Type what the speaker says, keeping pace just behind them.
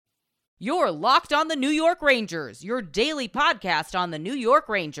You're Locked on the New York Rangers, your daily podcast on the New York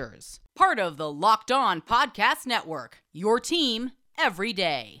Rangers. Part of the Locked On Podcast Network, your team every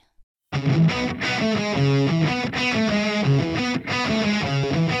day.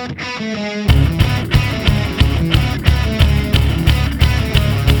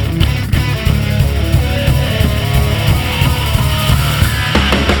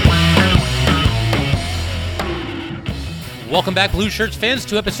 Welcome back, Blue Shirts fans,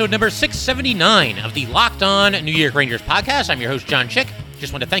 to episode number 679 of the Locked On New York Rangers podcast. I'm your host, John Chick.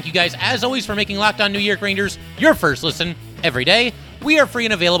 Just want to thank you guys, as always, for making Locked On New York Rangers your first listen every day. We are free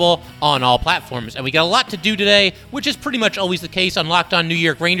and available on all platforms, and we got a lot to do today, which is pretty much always the case on Locked On New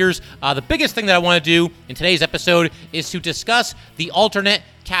York Rangers. The biggest thing that I want to do in today's episode is to discuss the alternate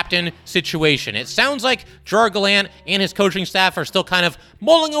captain situation. It sounds like Gerard Gallant and his coaching staff are still kind of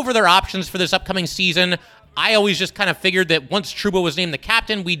mulling over their options for this upcoming season. I always just kind of figured that once Trouba was named the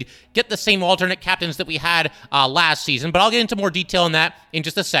captain, we'd get the same alternate captains that we had last season, but I'll get into more detail on that in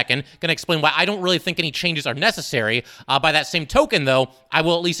just a second. Going to explain why I don't really think any changes are necessary. By that same token, though, I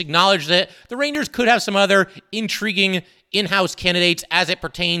will at least acknowledge that the Rangers could have some other intriguing in-house candidates as it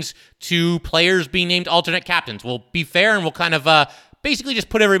pertains to players being named alternate captains. We'll be fair and we'll kind of basically just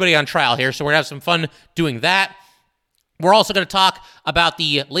put everybody on trial here, so we're going to have some fun doing that. We're also going to talk about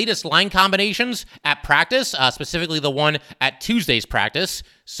the latest line combinations at practice, specifically the one at Tuesday's practice.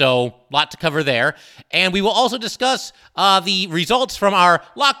 So, a lot to cover there. And we will also discuss the results from our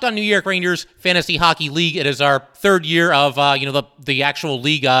Locked On New York Rangers Fantasy Hockey League. It is our third year of the actual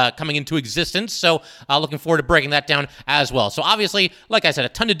league coming into existence. So, looking forward to breaking that down as well. So, obviously, like I said, a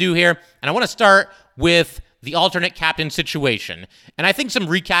ton to do here. And I want to start with the alternate captain situation. And I think some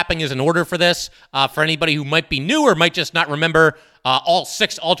recapping is in order for this, for anybody who might be new or might just not remember all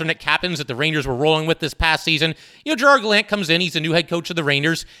six alternate captains that the Rangers were rolling with this past season. You know, Gerard Gallant comes in, he's the new head coach of the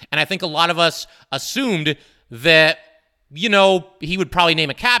Rangers, and I think a lot of us assumed that, you know, he would probably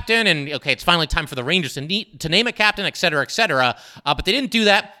name a captain, and okay, it's finally time for the Rangers to name a captain, et cetera, et cetera. But they didn't do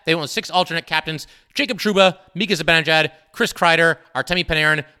that. They went with six alternate captains: Jacob Trouba, Mika Zibanejad, Chris Kreider, Artemi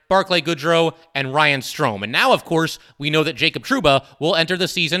Panarin, Barclay Goodrow, and Ryan Strome. And now, of course, we know that Jacob Trouba will enter the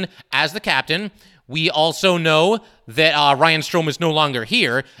season as the captain. We also know that Ryan Strome is no longer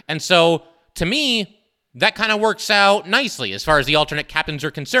here. And so, to me, that kind of works out nicely as far as the alternate captains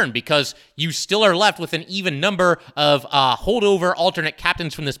are concerned, because you still are left with an even number of holdover alternate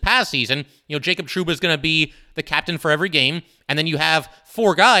captains from this past season. You know, Jacob Trouba is going to be the captain for every game, and then you have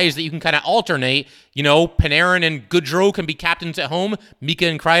four guys that you can kind of alternate. You know, Panarin and Goodrow can be captains at home. Mika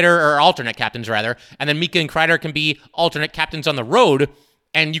and Kreider are alternate captains, rather, and then Mika and Kreider can be alternate captains on the road.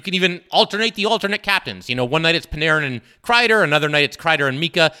 And you can even alternate the alternate captains. You know, one night it's Panarin and Kreider, another night it's Kreider and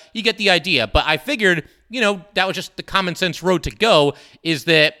Mika. You get the idea. But I figured, you know, that was just the common sense road to go, is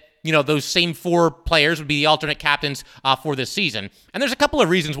that, you know, those same four players would be the alternate captains for this season. And there's a couple of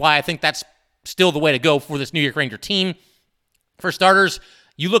reasons why I think that's still the way to go for this New York Ranger team. For starters,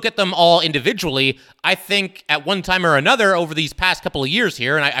 you look at them all individually. I think at one time or another over these past couple of years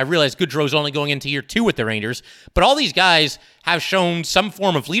here, and I realize Goodrow's only going into year 2 with the Rangers, but all these guys have shown some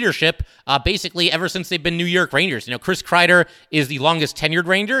form of leadership basically ever since they've been New York Rangers. You know, Chris Kreider is the longest tenured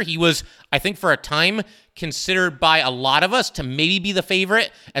Ranger. He was, I think, for a time considered by a lot of us to maybe be the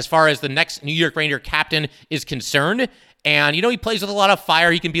favorite as far as the next New York Ranger captain is concerned. And, you know, he plays with a lot of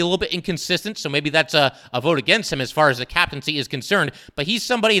fire. He can be a little bit inconsistent, so maybe that's a vote against him as far as the captaincy is concerned. But he's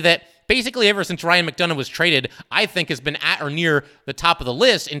somebody that basically ever since Ryan McDonagh was traded, I think has been at or near the top of the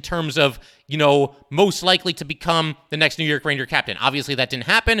list in terms of, you know, most likely to become the next New York Ranger captain. Obviously, that didn't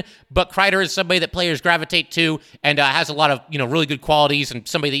happen, but Kreider is somebody that players gravitate to and has a lot of, you know, really good qualities and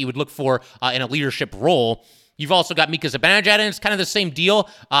somebody that you would look for in a leadership role. You've also got Mika Zibanejad, and it's kind of the same deal.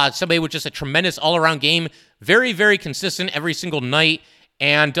 Somebody with just a tremendous all-around game, very, very consistent every single night,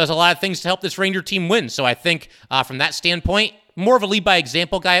 and does a lot of things to help this Ranger team win. So I think from that standpoint, more of a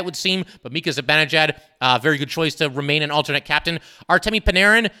lead-by-example guy, it would seem, but Mika Zibanejad, very good choice to remain an alternate captain. Artemi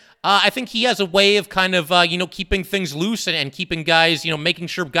Panarin, I think he has a way of kind of, keeping things loose and keeping guys, making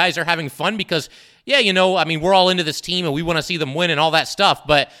sure guys are having fun because, we're all into this team and we want to see them win and all that stuff,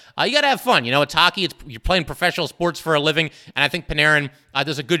 but you got to have fun. It's hockey. You're playing professional sports for a living, and I think Panarin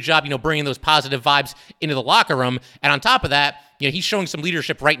does a good job, bringing those positive vibes into the locker room. And on top of that, he's showing some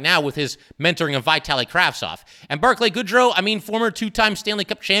leadership right now with his mentoring of Vitaly Kravtsov. And Barclay Goodrow, former two-time Stanley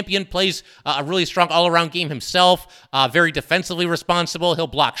Cup champion, plays a really strong all-around game himself, very defensively responsible. He'll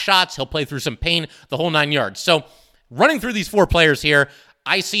block shots. He'll play through some pain, the whole 9 yards. So running through these four players here,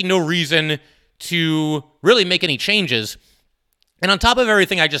 I see no reason to really make any changes. And on top of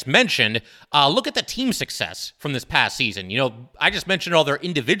everything I just mentioned, look at the team success from this past season. I just mentioned all their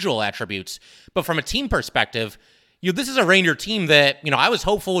individual attributes, but from a team perspective, this is a Ranger team that, I was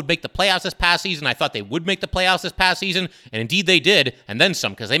hopeful would make the playoffs this past season. I thought they would make the playoffs this past season, and indeed they did, and then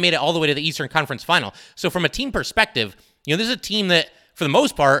some, because they made it all the way to the Eastern Conference Final. So from a team perspective, this is a team that, for the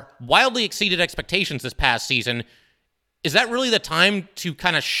most part, wildly exceeded expectations this past season. Is that really the time to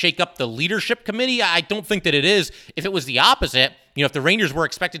kind of shake up the leadership committee? I don't think that it is. If it was the opposite, if the Rangers were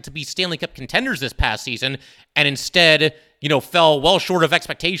expected to be Stanley Cup contenders this past season and instead, fell well short of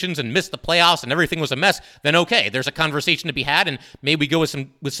expectations and missed the playoffs and everything was a mess, then okay, there's a conversation to be had and maybe we go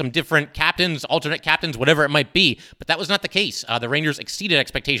with some different captains, alternate captains, whatever it might be. But that was not the case. The Rangers exceeded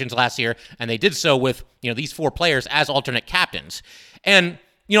expectations last year, and they did so with, these 4 players as alternate captains. And,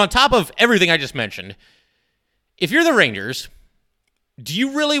 on top of everything I just mentioned, if you're the Rangers, do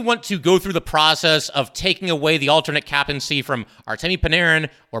you really want to go through the process of taking away the alternate captaincy from Artemi Panarin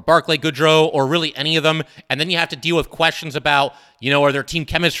or Barclay Goodrow or really any of them, and then you have to deal with questions about, are there team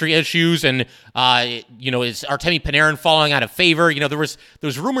chemistry issues and, is Artemi Panarin falling out of favor? There was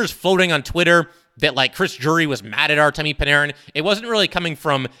rumors floating on Twitter that Chris Drury was mad at Artemi Panarin. It wasn't really coming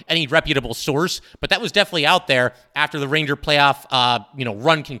from any reputable source, but that was definitely out there after the Ranger playoff,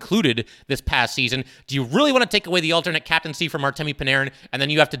 run concluded this past season. Do you really want to take away the alternate captaincy from Artemi Panarin, and then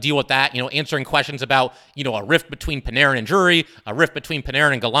you have to deal with that, answering questions about, a rift between Panarin and Drury, a rift between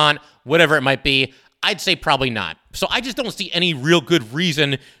Panarin and Gallant, whatever it might be? I'd say probably not. So I just don't see any real good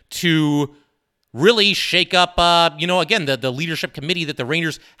reason to really shake up, again, the leadership committee that the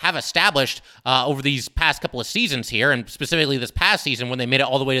Rangers have established over these past couple of seasons here, and specifically this past season when they made it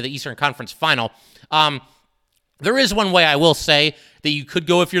all the way to the Eastern Conference Final. There is one way I will say that you could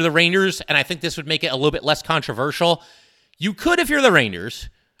go if you're the Rangers, and I think this would make it a little bit less controversial. You could, if you're the Rangers,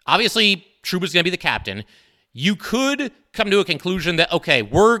 obviously Trouba's going to be the captain, you could come to a conclusion that, okay,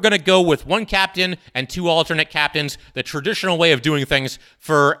 we're going to go with 1 captain and 2 alternate captains, the traditional way of doing things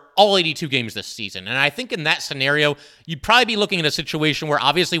for all 82 games this season. And I think in that scenario, you'd probably be looking at a situation where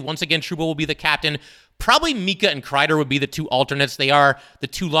obviously, once again, Trouba will be the captain. Probably Mika and Kreider would be the 2 alternates. They are the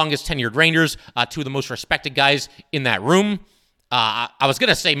 2 longest tenured Rangers, 2 of the most respected guys in that room. I was going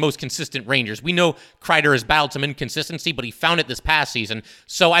to say most consistent Rangers. We know Kreider has battled some inconsistency, but he found it this past season.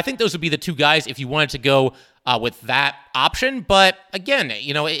 So I think those would be the 2 guys if you wanted to go with that option. But again,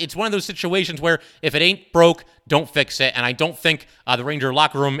 it's one of those situations where if it ain't broke, don't fix it. And I don't think the Ranger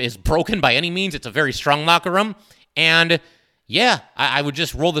locker room is broken by any means. It's a very strong locker room. And yeah, I would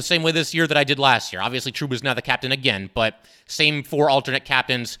just roll the same way this year that I did last year. Obviously, Trouba's now the captain again, but same 4 alternate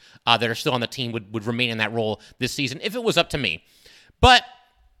captains that are still on the team would remain in that role this season if it was up to me. But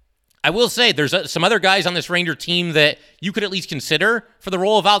I will say there's some other guys on this Ranger team that you could at least consider for the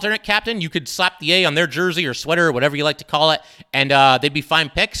role of alternate captain. You could slap the A on their jersey or sweater or whatever you like to call it, and they'd be fine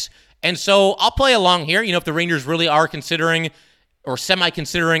picks. And so I'll play along here. If the Rangers really are considering or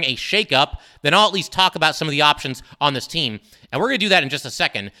semi-considering a shakeup, then I'll at least talk about some of the options on this team. And we're going to do that in just a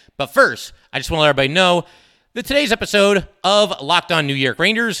second. But first, I just want to let everybody know that today's episode of Locked On New York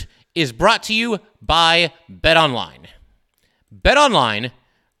Rangers is brought to you by BetOnline. BetOnline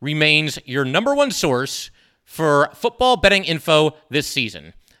remains your number 1 source for football betting info this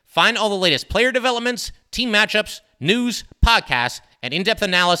season. Find all the latest player developments, team matchups, news, podcasts, and in-depth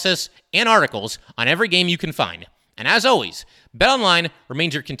analysis and articles on every game you can find. And as always, BetOnline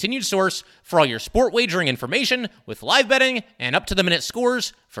remains your continued source for all your sport wagering information with live betting and up-to-the-minute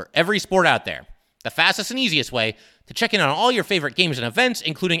scores for every sport out there. The fastest and easiest way to check in on all your favorite games and events,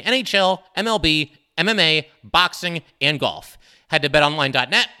 including NHL, MLB, MMA, boxing, and golf. Head to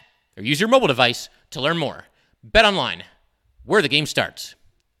betonline.net or use your mobile device to learn more. BetOnline, where the game starts.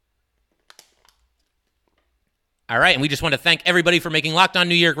 All right, and we just want to thank everybody for making Locked On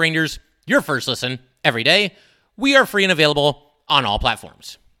New York Rangers your first listen every day. We are free and available on all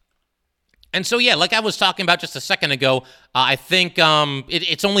platforms. And so, yeah, like I was talking about just a second ago, I think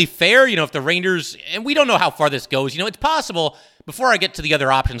it's only fair, if the Rangers, and we don't know how far this goes, it's possible, before I get to the other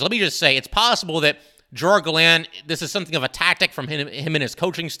options, let me just say, it's possible that Gerard Gallant, this is something of a tactic from him and his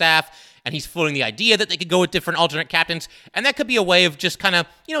coaching staff, and he's floating the idea that they could go with different alternate captains, and that could be a way of just kind of,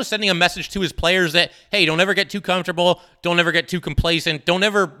 sending a message to his players that, hey, don't ever get too comfortable, don't ever get too complacent, don't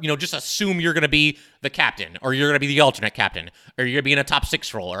ever, just assume you're going to be the captain, or you're going to be the alternate captain, or you're going to be in a top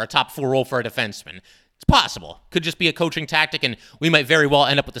 6 role, or a top 4 role for a defenseman. It's possible. Could just be a coaching tactic, and we might very well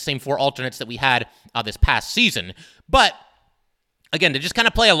end up with the same 4 alternates that we had this past season. But again, to just kind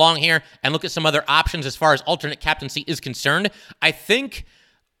of play along here and look at some other options as far as alternate captaincy is concerned, I think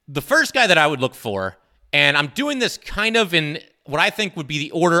the first guy that I would look for, and I'm doing this kind of in what I think would be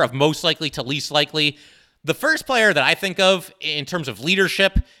the order of most likely to least likely, The first player that I think of in terms of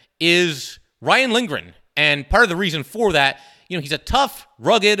leadership is Ryan Lindgren. And part of the reason for that, he's a tough,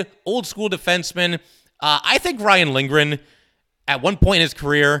 rugged, old-school defenseman. I think Ryan Lindgren, at one point in his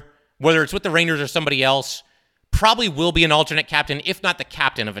career, whether it's with the Rangers or somebody else, probably will be an alternate captain, if not the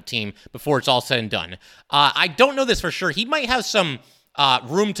captain of a team, before it's all said and done. I don't know this for sure. He might have some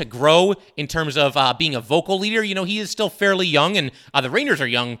room to grow in terms of being a vocal leader. He is still fairly young, and the Rangers are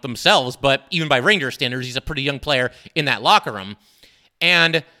young themselves, but even by Ranger standards, he's a pretty young player in that locker room.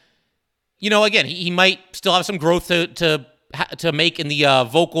 And, again, he might still have some growth to make in the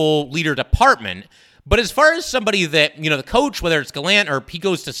vocal leader department. But as far as somebody that, the coach, whether it's Gallant or he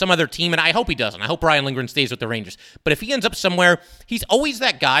goes to some other team, and I hope he doesn't. I hope Ryan Lindgren stays with the Rangers. But if he ends up somewhere, he's always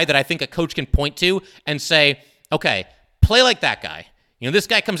that guy that I think a coach can point to and say, okay, play like that guy. This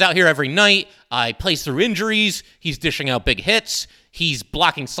guy comes out here every night. He plays through injuries. He's dishing out big hits. He's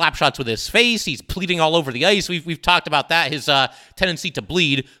blocking slap shots with his face. He's bleeding all over the ice. We've talked about that, his tendency to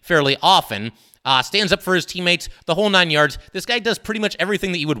bleed fairly often. Stands up for his teammates, the whole 9 yards. This guy does pretty much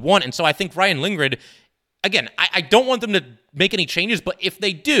everything that you would want. And so I think Ryan Lindgren, again, I don't want them to make any changes, but if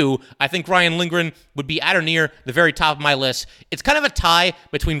they do, I think Ryan Lindgren would be at or near the very top of my list. It's kind of a tie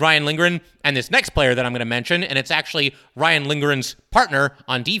between Ryan Lindgren and this next player that I'm going to mention, and it's actually Ryan Lindgren's partner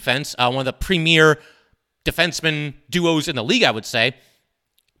on defense, one of the premier defenseman duos in the league, I would say.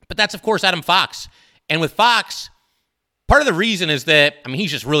 But that's, of course, Adam Fox. And with Fox, part of the reason is that,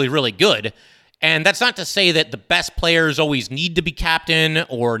 he's just really, really good. And that's not to say that the best players always need to be captain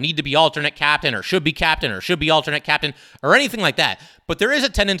or need to be alternate captain or should be alternate captain or anything like that. But there is a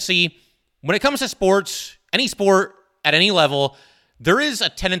tendency when it comes to sports, any sport at any level, there is a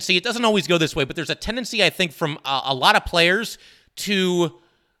tendency, it doesn't always go this way, but there's a tendency, I think, from a lot of players to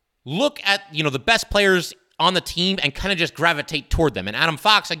look at, the best players on the team and kind of just gravitate toward them. And Adam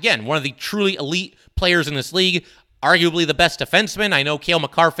Fox, again, one of the truly elite players in this league, arguably the best defenseman. I know Cale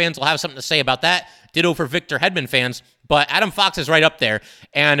Makar fans will have something to say about that. Ditto for Victor Hedman fans. But Adam Fox is right up there.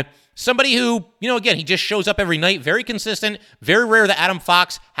 And somebody who, again, he just shows up every night, very consistent. Very rare that Adam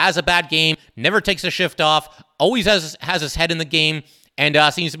Fox has a bad game, never takes a shift off, always has his head in the game, and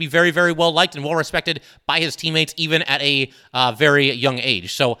seems to be very, very well liked and well respected by his teammates, even at a very young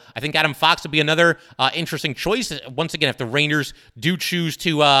age. So I think Adam Fox would be another interesting choice. Once again, if the Rangers do choose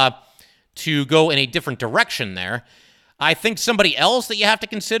to go in a different direction there. I think somebody else that you have to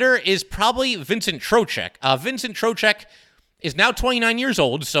consider is probably Vincent Trocheck. Vincent Trocheck is now 29 years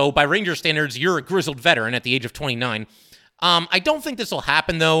old, so by Ranger standards, you're a grizzled veteran at the age of 29. I don't think this will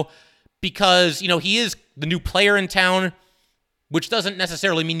happen, though, because, he is the new player in town, which doesn't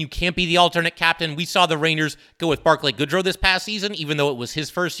necessarily mean you can't be the alternate captain. We saw the Rangers go with Barclay Goodrow this past season, even though it was his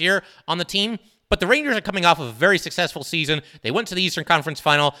first year on the team. But the Rangers are coming off of a very successful season. They went to the Eastern Conference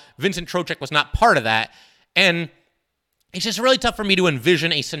Final. Vincent Trocheck was not part of that. And it's just really tough for me to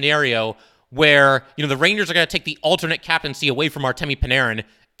envision a scenario where, the Rangers are going to take the alternate captaincy away from Artemi Panarin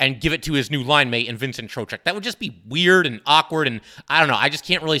and give it to his new line mate in Vincent Trocheck. That would just be weird and awkward, and I don't know. I just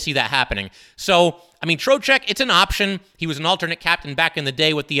can't really see that happening. So, Trocheck, it's an option. He was an alternate captain back in the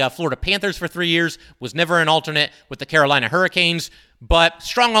day with the Florida Panthers for 3 years, was never an alternate with the Carolina Hurricanes, but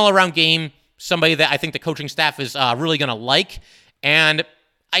strong all-around game, somebody that I think the coaching staff is really going to like, and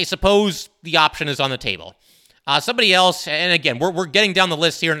I suppose the option is on the table. Somebody else, and again, we're getting down the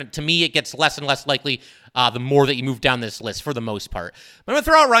list here, and to me, it gets less and less likely the more that you move down this list for the most part. But I'm going to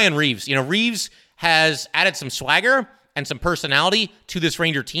throw out Ryan Reeves. Reeves has added some swagger and some personality to this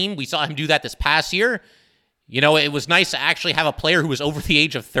Ranger team. We saw him do that this past year. It was nice to actually have a player who was over the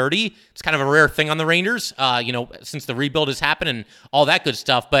age of 30. It's kind of a rare thing on the Rangers, since the rebuild has happened and all that good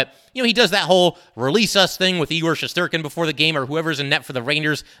stuff. But, he does that whole release us thing with Igor Shesterkin before the game or whoever's in net for the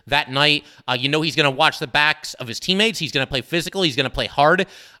Rangers that night. He's going to watch the backs of his teammates. He's going to play physical. He's going to play hard.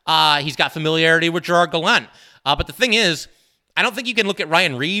 He's got familiarity with Gerard Gallant. But the thing is, I don't think you can look at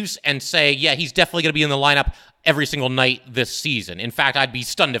Ryan Reeves and say, yeah, he's definitely going to be in the lineup every single night this season. In fact, I'd be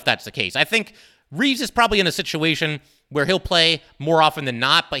stunned if that's the case. I think Reeves is probably in a situation where he'll play more often than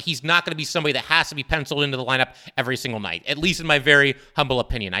not, but he's not going to be somebody that has to be penciled into the lineup every single night, at least in my very humble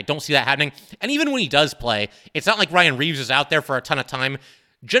opinion. I don't see that happening. And even when he does play, it's not like Ryan Reeves is out there for a ton of time.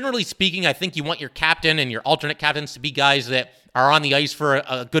 Generally speaking, I think you want your captain and your alternate captains to be guys that are on the ice for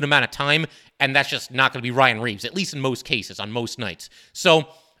a good amount of time, and that's just not going to be Ryan Reeves, at least in most cases, on most nights. So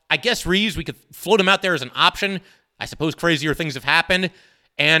I guess Reeves, we could float him out there as an option. I suppose crazier things have happened.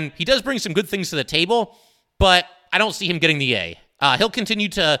 And he does bring some good things to the table, but I don't see him getting the A. He'll continue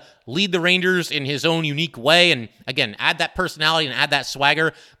to lead the Rangers in his own unique way and, again, add that personality and add that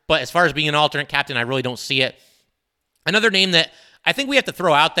swagger. But as far as being an alternate captain, I really don't see it. Another name that I think we have to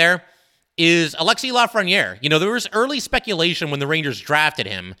throw out there is Alexis Lafreniere. You know, there was early speculation when the Rangers drafted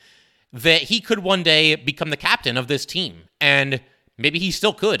him that he could one day become the captain of this team. And maybe he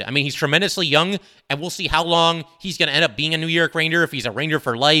still could. I mean, he's tremendously young, and we'll see how long he's going to end up being a New York Ranger, if he's a Ranger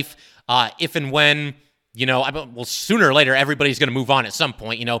for life, if and when, you know, well, sooner or later, everybody's going to move on at some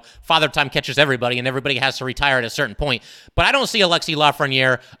point. You know, Father Time catches everybody, and everybody has to retire at a certain point. But I don't see Alexis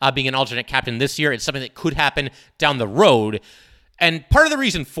Lafreniere being an alternate captain this year. It's something that could happen down the road. And part of the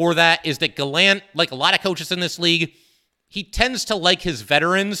reason for that is that Gallant, like a lot of coaches in this league, he tends to like his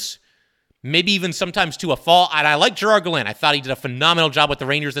veterans, maybe even sometimes to a fault. And I like Gerard Gallant. I thought he did a phenomenal job with the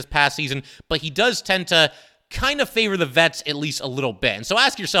Rangers this past season, but he does tend to kind of favor the vets at least a little bit. And so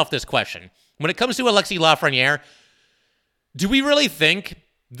ask yourself this question. When it comes to Alexis Lafreniere, do we really think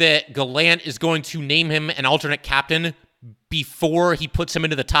that Gallant is going to name him an alternate captain before he puts him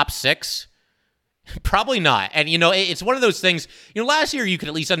into the top 6? Probably not. And, you know, it's one of those things, you know, last year you could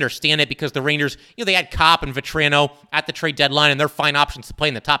at least understand it because the Rangers, you know, they had Kopp and Vetrano at the trade deadline, and they're fine options to play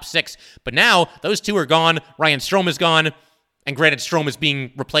in the top 6. But now those two are gone. Ryan Strome is gone. And granted, Strome is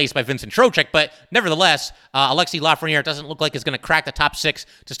being replaced by Vincent Trocheck, but nevertheless, Alexis Lafreniere doesn't look like he's going to crack the top 6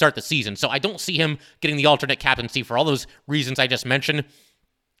 to start the season. So I don't see him getting the alternate captaincy for all those reasons I just mentioned.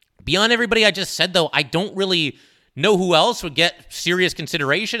 Beyond everybody I just said, though, I don't really know who else would get serious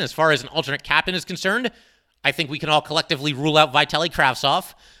consideration as far as an alternate captain is concerned. I think we can all collectively rule out Vitaly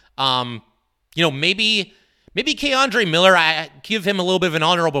Kravtsov. You know, maybe K'Andre Miller. I give him a little bit of an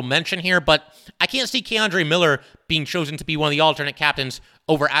honorable mention here, but I can't see K'Andre Miller being chosen to be one of the alternate captains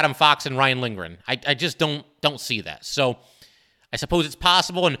over Adam Fox and Ryan Lindgren. I just don't see that. So I suppose it's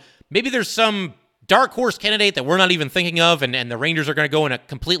possible, and maybe there's some dark horse candidate that we're not even thinking of, and the Rangers are going to go in a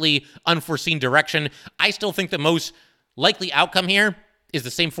completely unforeseen direction. I still think the most likely outcome here is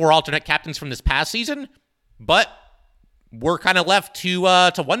the same 4 alternate captains from this past season, but we're kind of left to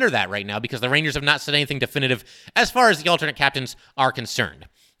wonder that right now because the Rangers have not said anything definitive as far as the alternate captains are concerned.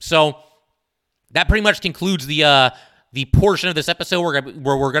 So that pretty much concludes the portion of this episode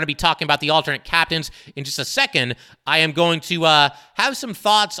where we're going to be talking about the alternate captains. In just a second, I am going to have some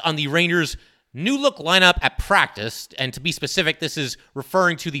thoughts on the Rangers' new look lineup at practice, and to be specific, this is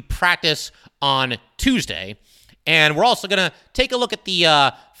referring to the practice on Tuesday. And we're also going to take a look at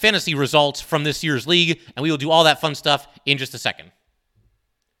the fantasy results from this year's league, and we will do all that fun stuff in just a second.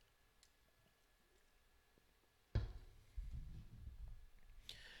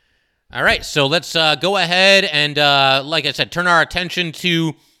 All right, so let's go ahead and, like I said, turn our attention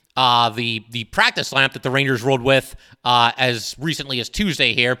to the practice lineup that the Rangers rolled with as recently as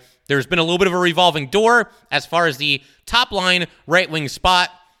Tuesday here. There's been a little bit of a revolving door as far as the top line right wing spot.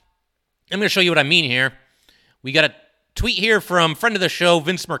 I'm going to show you what I mean here. We got a tweet here from friend of the show,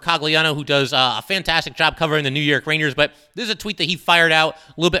 Vince Mercogliano, who does a fantastic job covering the New York Rangers, but this is a tweet that he fired out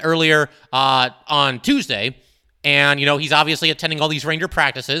a little bit earlier on Tuesday, and, you know, he's obviously attending all these Ranger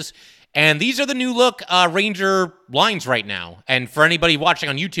practices, and these are the new look Ranger lines right now. And for anybody watching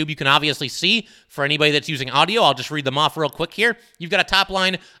on YouTube, you can obviously see. For anybody that's using audio, I'll just read them off real quick here. You've got a top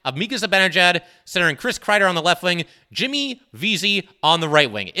line of Mika Zibanejad centering Chris Kreider on the left wing, Jimmy Vesey on the right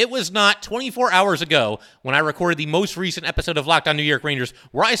wing. It was not 24 hours ago when I recorded the most recent episode of Locked On New York Rangers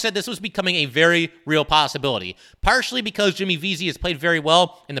where I said this was becoming a very real possibility. Partially because Jimmy Vesey has played very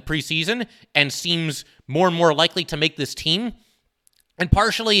well in the preseason and seems more and more likely to make this team, and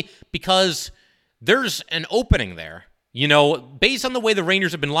partially because there's an opening there. You know, based on the way the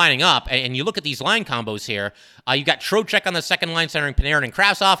Rangers have been lining up, and you look at these line combos here, you've got Trocheck on the second line centering Panarin and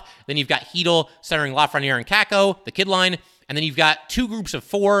Kravtsov, then you've got Chytil centering Lafreniere and Kakko, the kid line, and then you've got 2 groups of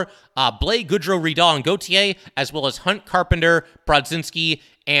 4, Blais, Goodrow, Riedel, and Gauthier, as well as Hunt, Carpenter, Brodzinski,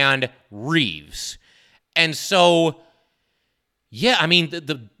 and Reeves. And so, yeah, I mean,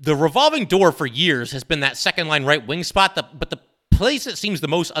 the revolving door for years has been that second line right wing spot, but the place that seems the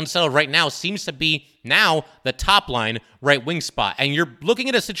most unsettled right now seems to be now the top line right wing spot. And you're looking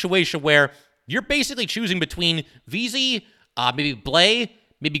at a situation where you're basically choosing between Vesey, maybe Blais,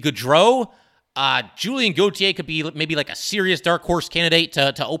 maybe Goodrow. Julien Gauthier could be maybe like a serious dark horse candidate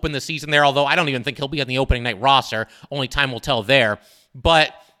to open the season there, although I don't even think he'll be on the opening night roster. Only time will tell there.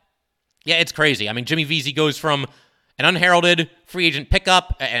 But yeah, it's crazy. I mean, Jimmy Vesey goes from an unheralded free agent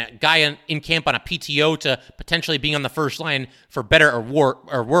pickup, a guy in camp on a PTO, to potentially being on the first line for better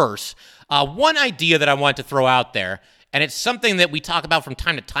or worse. One idea that I wanted to throw out there, and it's something that we talk about from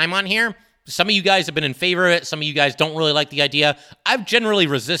time to time on here. Some of you guys have been in favor of it. Some of you guys don't really like the idea. I've generally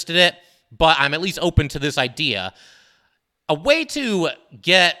resisted it, but I'm at least open to this idea. A way to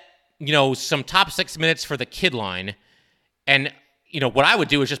get, you know, some top 6 minutes for the kid line, and what I would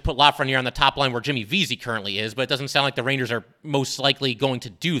do is just put Lafreniere on the top line where Jimmy Vesey currently is, but it doesn't sound like the Rangers are most likely going to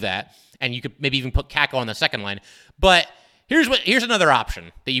do that. And you could maybe even put Kakko on the second line. But here's another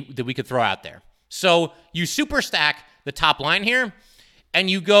option that we could throw out there. So you super stack the top line here, and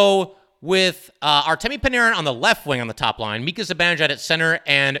you go with Artemi Panarin on the left wing on the top line, Mika Zibanejad at center,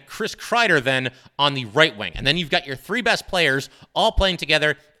 and Chris Kreider then on the right wing. And then you've got your three best players all playing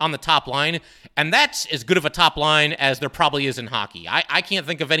together on the top line, and that's as good of a top line as there probably is in hockey. I can't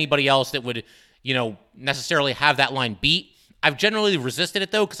think of anybody else that would, necessarily have that line beat. I've generally resisted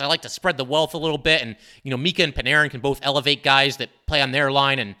it, though, because I like to spread the wealth a little bit, and, Mika and Panarin can both elevate guys that play on their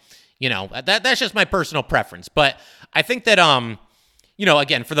line, and, that's just my personal preference. But I think that,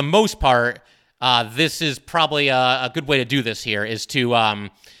 again, for the most part, this is probably a good way to do this here is to,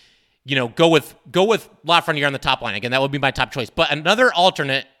 go with Lafreniere on the top line. Again, that would be my top choice. But another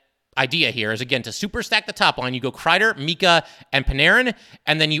alternate idea here is, again, to super stack the top line. You go Kreider, Mika, and Panarin,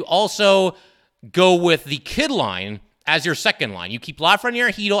 and then you also go with the kid line as your second line. You keep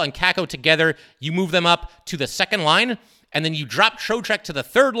Lafreniere, Chytil, and Kakko together. You move them up to the second line, and then you drop Trocheck to the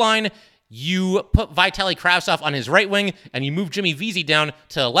third line. You put Vitaly Kravtsov on his right wing, and you move Jimmy Vesey down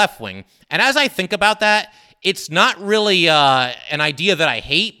to the left wing. And as I think about that, it's not really an idea that I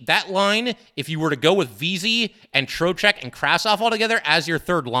hate. That line, if you were to go with Vesey and Trocheck and Kravtsov all together as your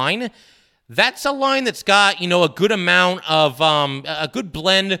third line, that's a line that's got, a good amount of, a good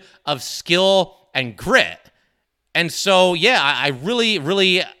blend of skill and grit. And so, yeah, I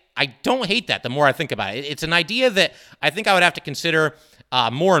really, I don't hate that the more I think about it. It's an idea that I think I would have to consider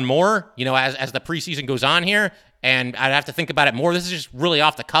more and more, as the preseason goes on here, and I'd have to think about it more. This is just really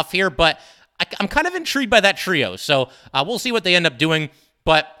off the cuff here, but I'm kind of intrigued by that trio. So we'll see what they end up doing.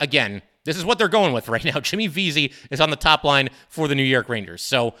 But again, this is what they're going with right now. Jimmy Vesey is on the top line for the New York Rangers.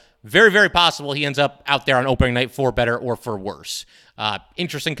 So very, very possible he ends up out there on opening night for better or for worse.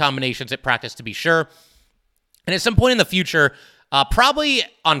 Interesting combinations at practice, to be sure. And at some point in the future, probably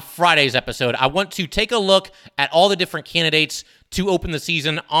on Friday's episode, I want to take a look at all the different candidates to open the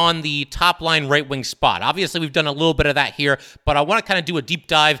season on the top line right wing spot. Obviously, we've done a little bit of that here, but I want to kind of do a deep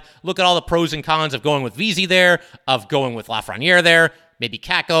dive, look at all the pros and cons of going with Vesey there, of going with Lafreniere there, maybe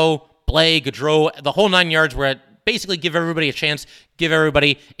Kakko, Blais, Gaudreau, the whole 9 yards, where basically give everybody a chance, give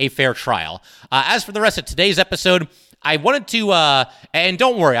everybody a fair trial. As for the rest of today's episode, I wanted to, and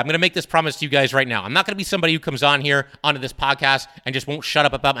don't worry, I'm going to make this promise to you guys right now. I'm not going to be somebody who comes on here onto this podcast and just won't shut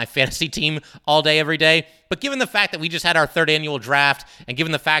up about my fantasy team all day, every day. But given the fact that we just had our third annual draft, and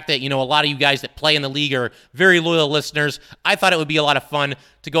given the fact that, a lot of you guys that play in the league are very loyal listeners, I thought it would be a lot of fun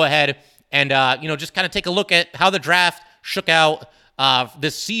to go ahead and, just kind of take a look at how the draft shook out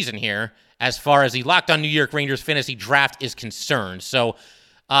this season here as far as the Locked On New York Rangers fantasy draft is concerned. So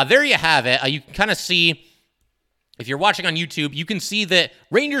there you have it. You can kind of see, if you're watching on YouTube, you can see that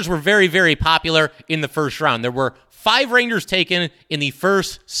Rangers were very, very popular in the first round. There were 5 Rangers taken in the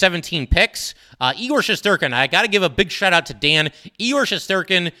first 17 picks. Igor Shesterkin, I got to give a big shout out to Dan. Igor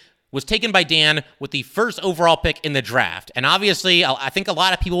Shesterkin was taken by Dan with the first overall pick in the draft. And obviously, I think a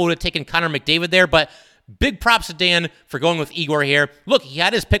lot of people would have taken Connor McDavid there, but big props to Dan for going with Igor here. Look, he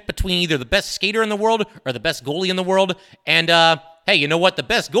had his pick between either the best skater in the world or the best goalie in the world. And hey, you know what? The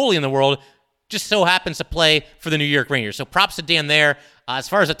best goalie in the world just so happens to play for the New York Rangers. So props to Dan there. As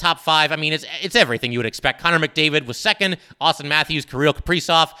far as the top 5, I mean, it's everything you would expect. Connor McDavid was second, Austin Matthews, Kirill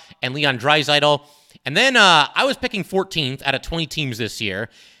Kaprizov, and Leon Draisaitl. And then I was picking 14th out of 20 teams this year.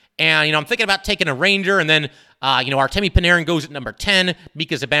 And, I'm thinking about taking a Ranger, and then, Artemi Panarin goes at number 10,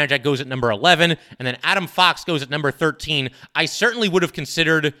 Mika Zibanejad goes at number 11, and then Adam Fox goes at number 13. I certainly would have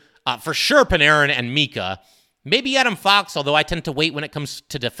considered, for sure, Panarin and Mika. Maybe Adam Fox, although I tend to wait when it comes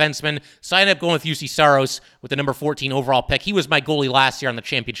to defensemen. So I ended up going with UC Saros with the number 14 overall pick. He was my goalie last year on the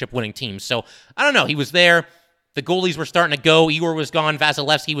championship-winning team. So, I don't know. He was there. The goalies were starting to go. Igor was gone.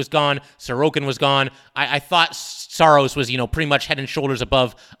 Vasilevsky was gone. Sorokin was gone. I thought Saros was, pretty much head and shoulders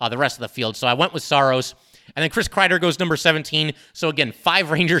above the rest of the field. So I went with Saros. And then Chris Kreider goes number 17. So, again,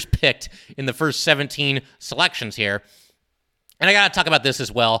 5 Rangers picked in the first 17 selections here. And I got to talk about this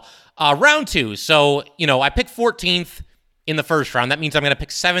as well. Round 2. So, I picked 14th in the first round. That means I'm going to pick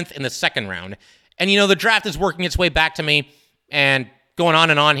 7th in the second round. And, the draft is working its way back to me and going on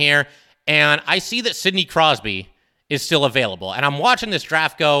and on here. And I see that Sidney Crosby is still available. And I'm watching this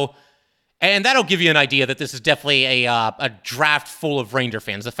draft go, and that'll give you an idea that this is definitely a draft full of Ranger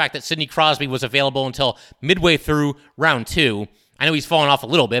fans. The fact that Sidney Crosby was available until midway through round 2. I know he's fallen off a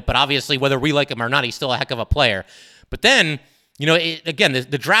little bit, but obviously whether we like him or not, he's still a heck of a player. But then, again,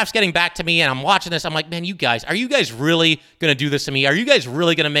 the draft's getting back to me, and I'm watching this. I'm like, man, are you guys really going to do this to me? Are you guys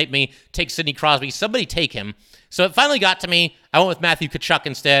really going to make me take Sidney Crosby? Somebody take him. So it finally got to me. I went with Matthew Tkachuk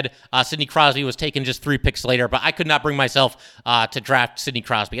instead. Sidney Crosby was taken just 3 picks later, but I could not bring myself to draft Sidney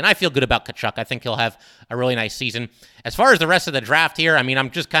Crosby, and I feel good about Tkachuk. I think he'll have a really nice season. As far as the rest of the draft here, I mean, I'm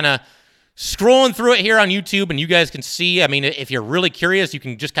just kind of scrolling through it here on YouTube, and you guys can see, I mean, if you're really curious, you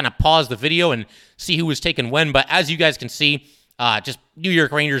can just kind of pause the video and see who was taken when, but as you guys can see, just New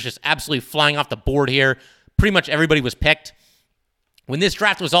York Rangers just absolutely flying off the board here. Pretty much everybody was picked. When this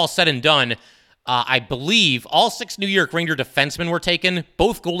draft was all said and done, I believe all 6 New York Ranger defensemen were taken,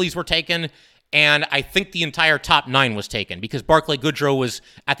 both goalies were taken, and I think the entire top 9 was taken because Barclay Goodrow was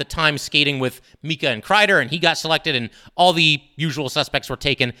at the time skating with Mika and Kreider, and he got selected, and all the usual suspects were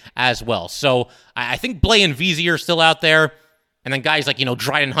taken as well. So I think Blais and Vesey are still out there, and then guys like,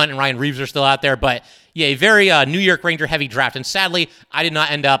 Dryden Hunt and Ryan Reeves are still out there. But yeah, a very New York Ranger heavy draft, and sadly, I did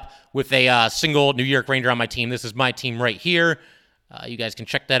not end up with a single New York Ranger on my team. This is my team right here. You guys can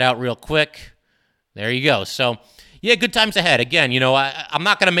check that out real quick. There you go. So, yeah, good times ahead. Again, I'm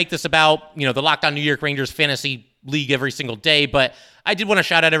not going to make this about, the Locked On New York Rangers fantasy league every single day, but I did want to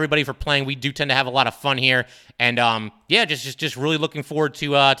shout out everybody for playing. We do tend to have a lot of fun here, and just really looking forward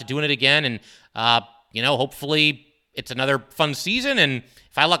to doing it again, and hopefully it's another fun season, and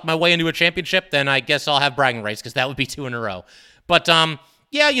if I luck my way into a championship, then I guess I'll have bragging rights because that would be 2 in a row. But I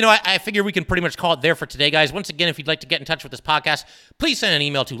figure we can pretty much call it there for today, guys. Once again, if you'd like to get in touch with this podcast, please send an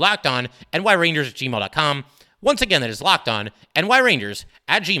email to lockedonnyrangers@gmail.com. Once again, that is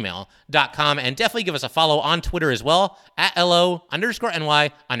lockedonnyrangers@gmail.com. And definitely give us a follow on Twitter as well,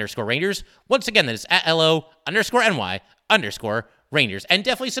 @LO_NY_Rangers. Once again, that is @LO_NY_Rangers. And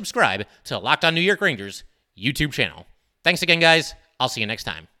definitely subscribe to Locked On New York Rangers YouTube channel. Thanks again, guys. I'll see you next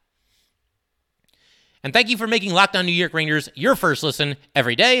time. And thank you for making Locked On New York Rangers your first listen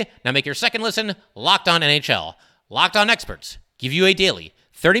every day. Now make your second listen Locked On NHL. Locked On experts give you a daily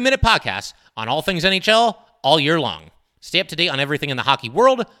 30-minute podcast on all things NHL all year long. Stay up to date on everything in the hockey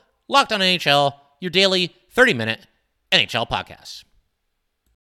world. Locked On NHL, your daily 30-minute NHL podcast.